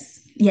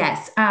 Always.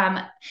 Yes.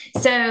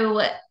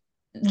 So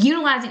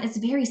utilizing, it's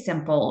very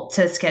simple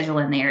to schedule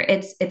in there.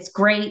 It's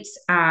great.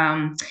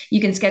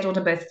 You can schedule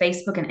to both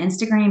Facebook and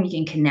Instagram. You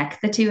can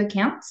connect the two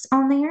accounts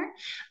on there.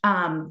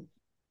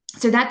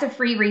 So that's a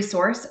free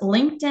resource.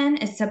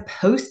 LinkedIn is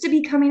supposed to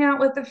be coming out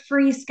with a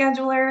free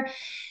scheduler.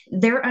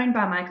 They're owned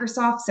by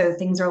Microsoft, so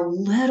things are a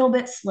little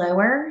bit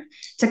slower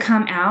to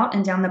come out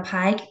and down the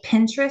pike.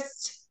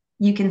 Pinterest,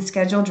 you can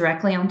schedule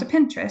directly onto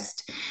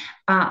Pinterest.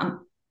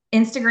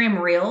 Instagram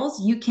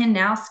Reels, you can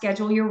now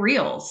schedule your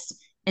Reels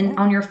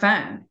on your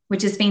phone,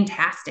 which is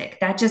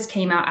fantastic. That just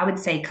came out, I would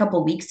say, a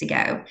couple weeks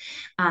ago.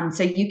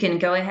 So you can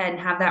go ahead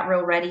and have that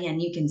reel ready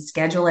and you can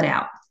schedule it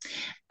out.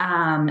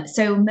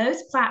 So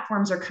most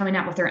platforms are coming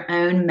out with their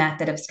own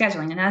method of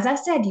scheduling. And as I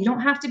said, you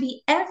don't have to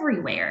be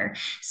everywhere.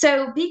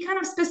 So be kind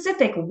of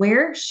specific.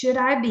 Where should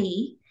I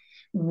be?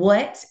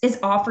 What is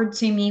offered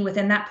to me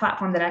within that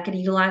platform that I could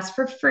utilize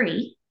for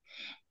free?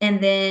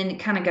 And then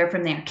kind of go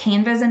from there.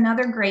 Canva is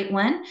another great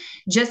one.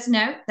 Just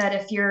note that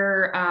if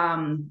you're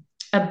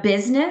a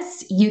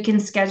business, you can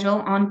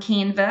schedule on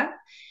Canva.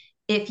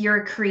 If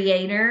you're a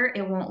creator,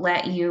 it won't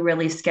let you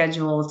really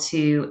schedule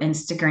to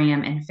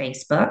Instagram and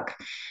Facebook.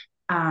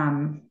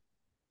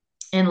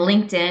 And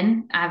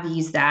LinkedIn, I've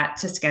used that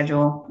to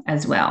schedule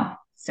as well.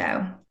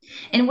 So,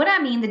 and what I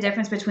mean, the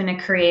difference between a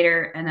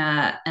creator and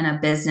a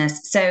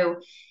business. So,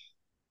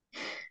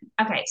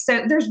 okay,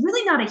 so there's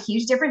really not a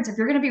huge difference if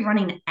you're going to be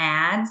running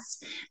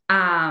ads.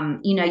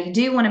 You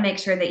do want to make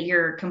sure that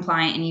you're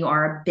compliant and you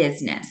are a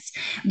business.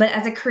 But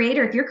as a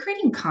creator, if you're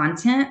creating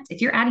content,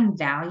 if you're adding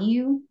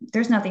value,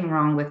 there's nothing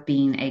wrong with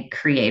being a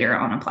creator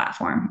on a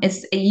platform.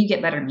 You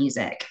get better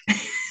music.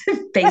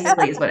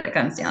 Basically is what it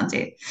comes down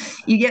to.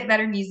 You get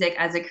better music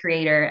as a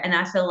creator. And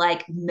I feel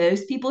like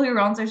most people who are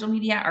on social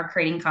media are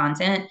creating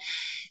content.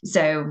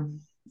 So,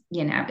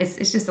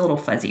 it's just a little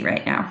fuzzy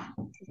right now.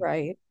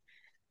 Right.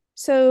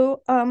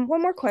 So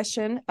one more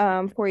question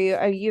for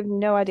you. You have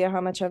no idea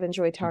how much I've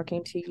enjoyed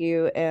talking to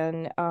you,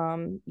 and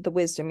the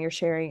wisdom you're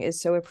sharing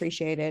is so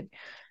appreciated.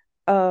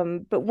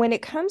 But when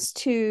it comes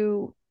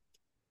to,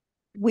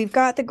 we've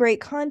got the great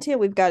content,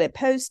 we've got it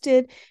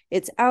posted,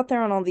 it's out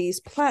there on all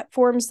these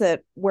platforms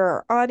where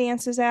our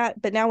audience is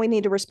at, but now we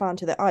need to respond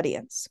to the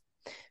audience.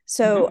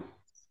 So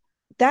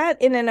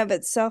that in and of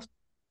itself,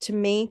 to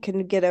me,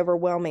 can get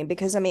overwhelming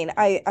because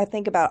I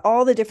think about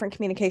all the different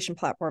communication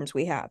platforms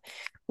we have.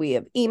 We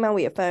have email,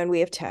 we have phone, we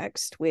have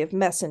text, we have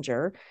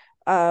messenger.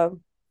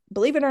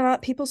 Believe it or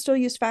not, people still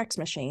use fax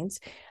machines.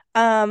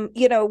 There's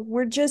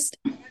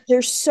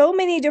so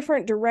many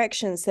different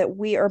directions that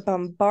we are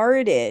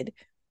bombarded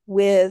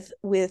with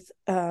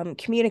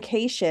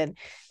communication.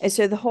 And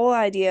so the whole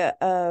idea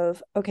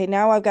of, okay,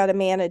 now I've got to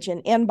manage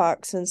an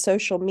inbox and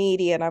social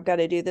media, and I've got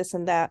to do this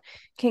and that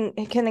can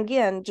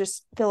again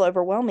just feel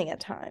overwhelming at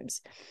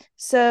times.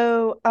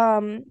 So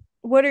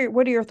what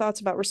are your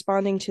thoughts about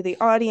responding to the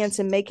audience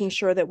and making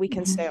sure that we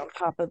can stay on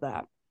top of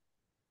that?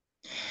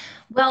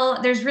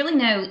 Well, there's really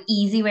no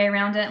easy way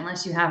around it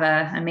unless you have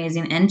an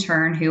amazing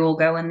intern who will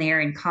go in there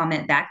and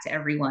comment back to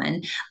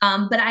everyone.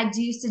 But I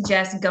do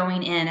suggest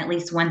going in at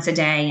least once a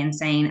day and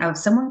saying, oh, if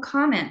someone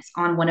comments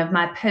on one of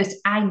my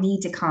posts, I need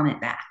to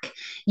comment back.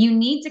 You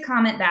need to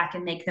comment back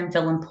and make them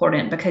feel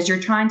important because you're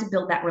trying to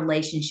build that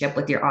relationship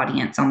with your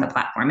audience on the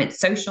platform. It's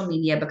social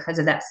media because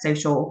of that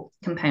social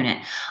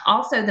component.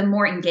 Also, the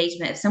more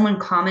engagement, if someone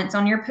comments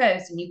on your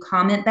post and you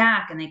comment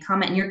back and they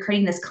comment and you're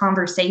creating this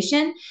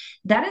conversation,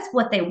 that is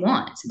what they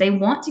want. They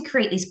want to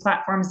create these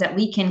platforms that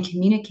we can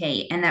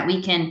communicate and that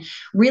we can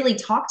really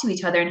talk to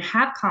each other and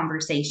have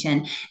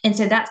conversation. And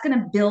so that's going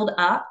to build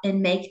up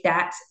and make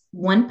that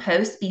one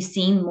post be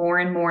seen more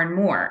and more and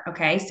more.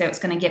 Okay. So it's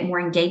going to get more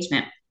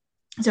engagement.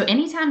 So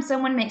anytime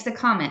someone makes a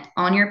comment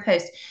on your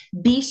post,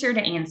 be sure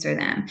to answer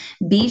them.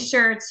 Be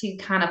sure to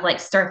kind of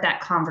like start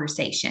that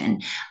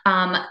conversation.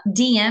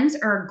 DMs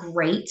are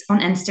great on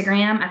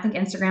Instagram. I think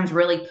Instagram's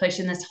really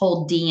pushing this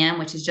whole DM,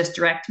 which is just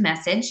direct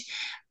message.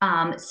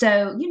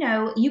 So,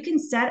 you can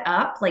set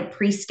up like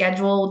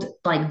pre-scheduled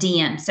like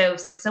DM. So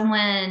if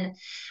someone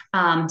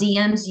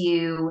DMs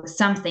you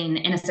something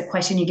and it's a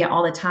question you get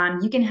all the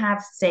time, you can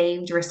have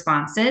saved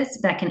responses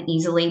that can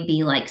easily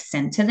be like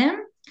sent to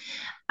them.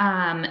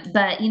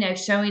 But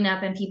showing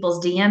up in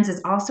people's DMs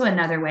is also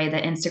another way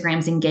that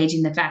Instagram's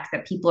engaging the fact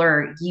that people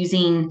are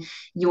using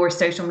your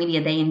social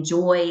media. They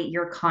enjoy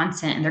your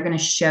content and they're going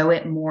to show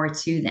it more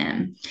to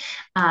them.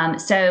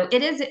 So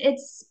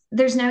it's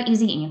there's no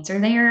easy answer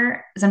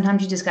there.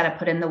 Sometimes you just got to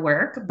put in the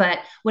work. But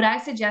what I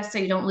suggest so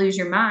you don't lose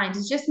your mind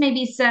is just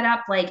maybe set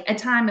up like a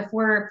time if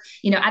we're,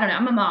 I don't know,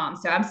 I'm a mom.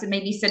 So I'm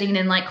maybe sitting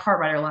in like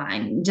Carbutter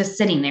line, just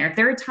sitting there. If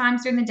there are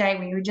times during the day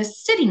when you're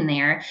just sitting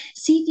there,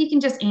 see if you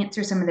can just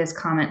answer some of those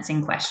comments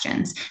and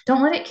questions.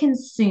 Don't let it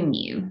consume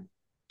you.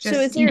 So is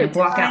Just, there a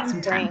block out time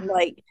some frame? time.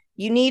 Like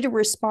you need to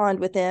respond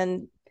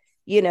within,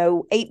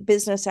 8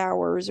 business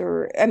hours,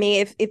 or I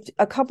mean, if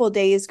a couple of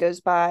days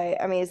goes by,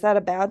 I mean, is that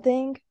a bad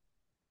thing?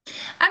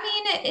 I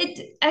mean,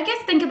 I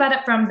guess think about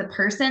it from the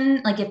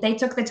person. Like if they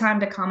took the time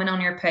to comment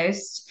on your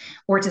post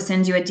or to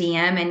send you a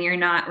DM and you're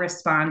not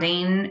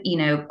responding,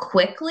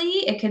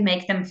 quickly, it could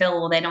make them feel,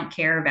 well, they don't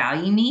care or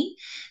value me.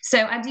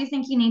 So I do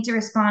think you need to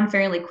respond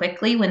fairly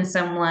quickly when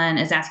someone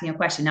is asking a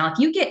question. Now, if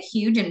you get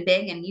huge and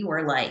big and you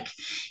are like,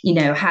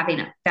 having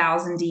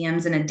 1,000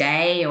 DMs in a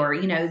day, or,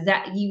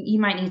 that you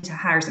might need to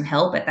hire some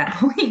help at that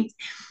point.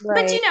 But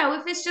Right.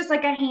 if it's just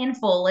like a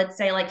handful, let's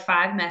say like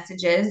 5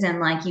 messages and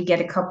like you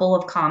get a couple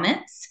of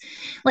comments,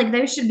 like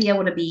those should be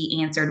able to be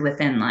answered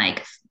within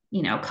like,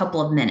 a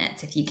couple of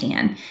minutes if you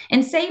can.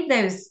 And save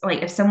those.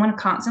 Like if someone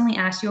constantly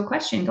asks you a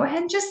question, go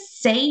ahead and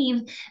just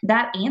save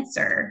that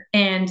answer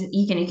and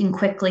you can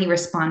quickly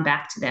respond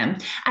back to them.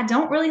 I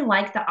don't really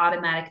like the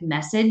automatic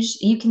message.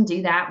 You can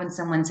do that when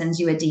someone sends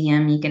you a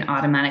DM, you can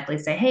automatically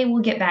say, hey,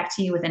 we'll get back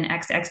to you within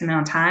X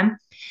amount of time.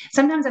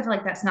 Sometimes I feel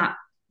like that's not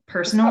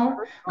It's not personal.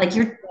 Like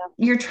personal. Yeah.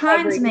 you're I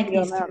trying agree to with make you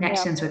on these that. Yeah.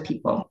 connections with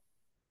people.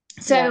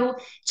 Yeah. So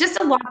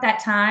just allot that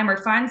time or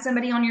find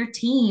somebody on your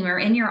team or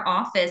in your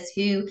office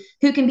who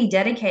can be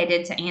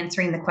dedicated to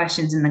answering the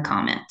questions in the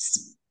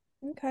comments.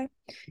 Okay.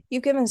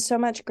 You've given so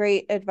much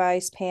great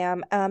advice,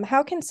 Pam.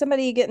 How can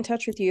somebody get in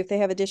touch with you if they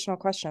have additional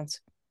questions?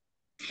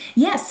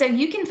 Yes, so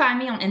you can find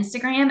me on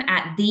Instagram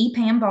at the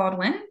Pam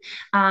Baldwin.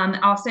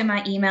 Also,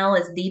 my email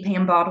is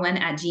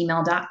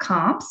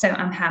thepambaldwin@gmail.com. So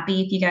I'm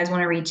happy if you guys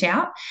want to reach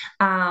out.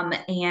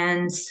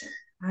 And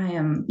I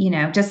am,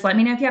 just let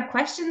me know if you have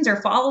questions or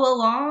follow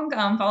along,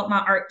 follow my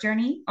art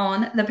journey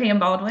on the Pam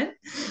Baldwin.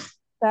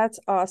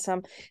 That's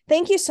awesome.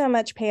 Thank you so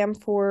much, Pam,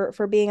 for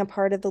being a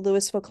part of the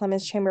Louisville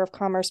Clemens Chamber of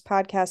Commerce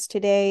podcast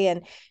today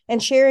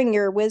and sharing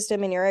your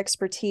wisdom and your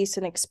expertise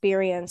and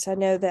experience. I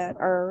know that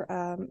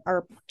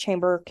our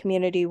chamber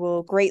community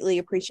will greatly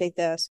appreciate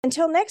this.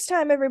 Until next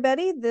time,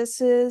 everybody, this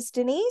is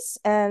Denise,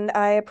 and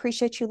I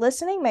appreciate you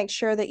listening. Make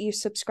sure that you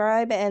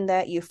subscribe and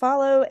that you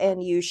follow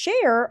and you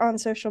share on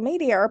social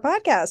media our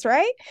podcast,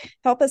 right?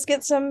 Help us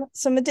get some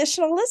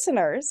additional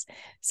listeners.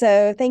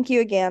 So thank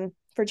you again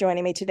for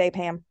joining me today,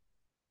 Pam.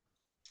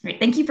 Great.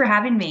 Thank you for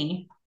having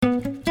me.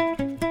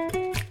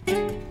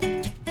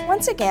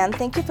 Once again,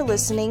 thank you for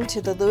listening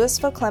to the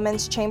Louisville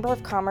Clemens Chamber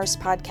of Commerce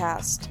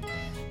podcast.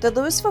 The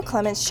Louisville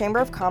Clemens Chamber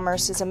of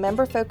Commerce is a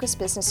member-focused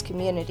business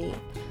community.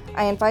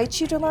 I invite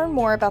you to learn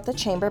more about the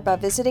Chamber by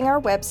visiting our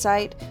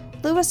website,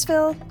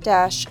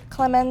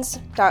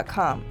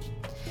 louisville-clemens.com.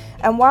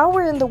 And while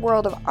we're in the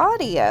world of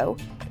audio,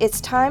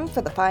 it's time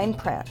for the fine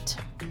print.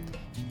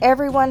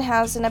 Everyone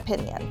has an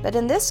opinion, but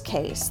in this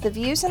case, the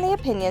views and the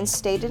opinions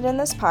stated in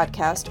this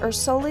podcast are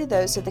solely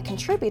those of the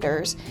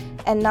contributors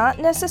and not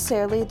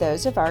necessarily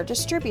those of our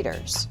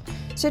distributors.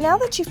 So now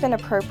that you've been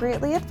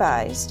appropriately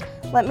advised,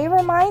 let me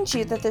remind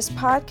you that this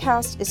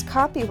podcast is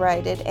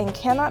copyrighted and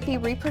cannot be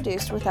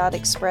reproduced without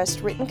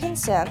expressed written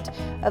consent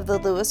of the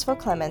Louisville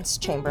Clemens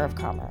Chamber of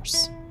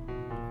Commerce.